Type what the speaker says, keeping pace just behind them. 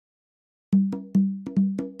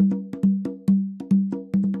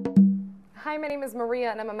Hi, my name is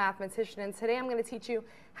Maria and I'm a mathematician, and today I'm going to teach you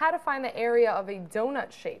how to find the area of a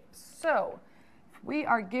donut shape. So we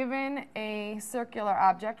are given a circular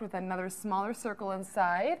object with another smaller circle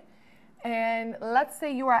inside, and let's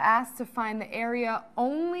say you are asked to find the area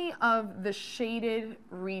only of the shaded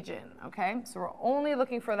region, okay? So we're only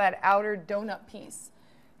looking for that outer donut piece.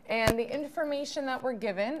 And the information that we're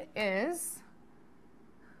given is,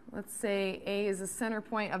 let's say A is the center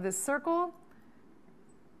point of this circle,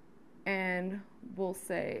 and we'll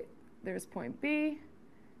say there's point B,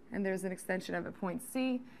 and there's an extension of a point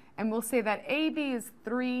C, and we'll say that AB is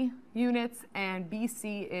 3 units and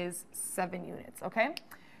BC is 7 units, okay?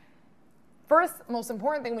 First, most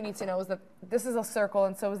important thing we need to know is that this is a circle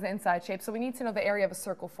and so is the inside shape, so we need to know the area of a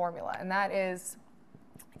circle formula, and that is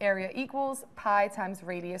area equals pi times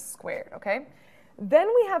radius squared, okay? Then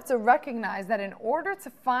we have to recognize that in order to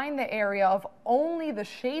find the area of only the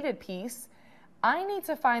shaded piece, I need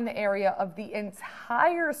to find the area of the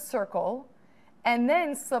entire circle and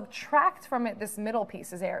then subtract from it this middle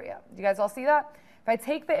piece's area. Do you guys all see that? If I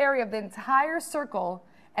take the area of the entire circle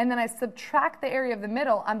and then I subtract the area of the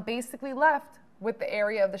middle, I'm basically left with the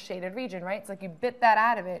area of the shaded region, right? It's like you bit that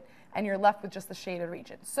out of it and you're left with just the shaded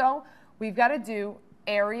region. So we've got to do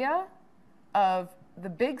area of the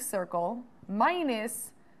big circle minus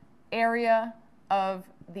area of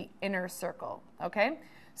the inner circle, okay?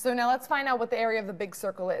 So now let's find out what the area of the big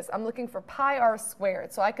circle is. I'm looking for pi r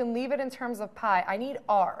squared, so I can leave it in terms of pi. I need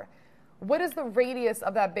r. What is the radius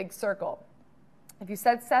of that big circle? If you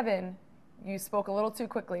said 7, you spoke a little too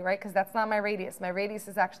quickly, right? Because that's not my radius. My radius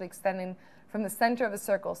is actually extending from the center of the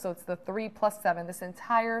circle, so it's the 3 plus 7. This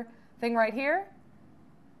entire thing right here,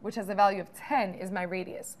 which has a value of 10, is my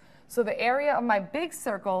radius. So the area of my big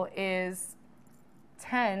circle is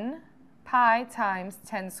 10 pi times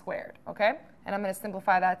 10 squared, okay? And I'm going to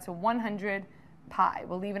simplify that to 100 pi.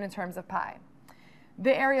 We'll leave it in terms of pi.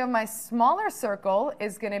 The area of my smaller circle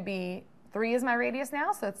is going to be, 3 is my radius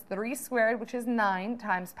now, so it's 3 squared, which is 9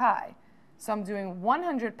 times pi. So I'm doing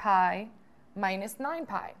 100 pi minus 9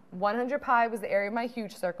 pi. 100 pi was the area of my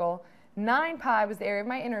huge circle. 9 pi was the area of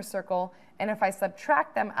my inner circle. And if I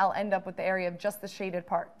subtract them, I'll end up with the area of just the shaded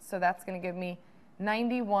part. So that's going to give me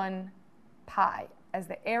 91 pi as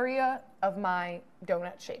the area of my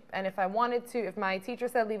donut shape. And if I wanted to, if my teacher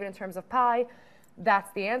said leave it in terms of pi,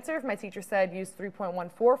 that's the answer. If my teacher said use 3.14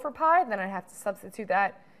 for pi, then I'd have to substitute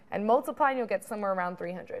that and multiply, and you'll get somewhere around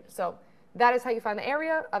 300. So that is how you find the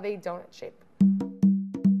area of a donut shape.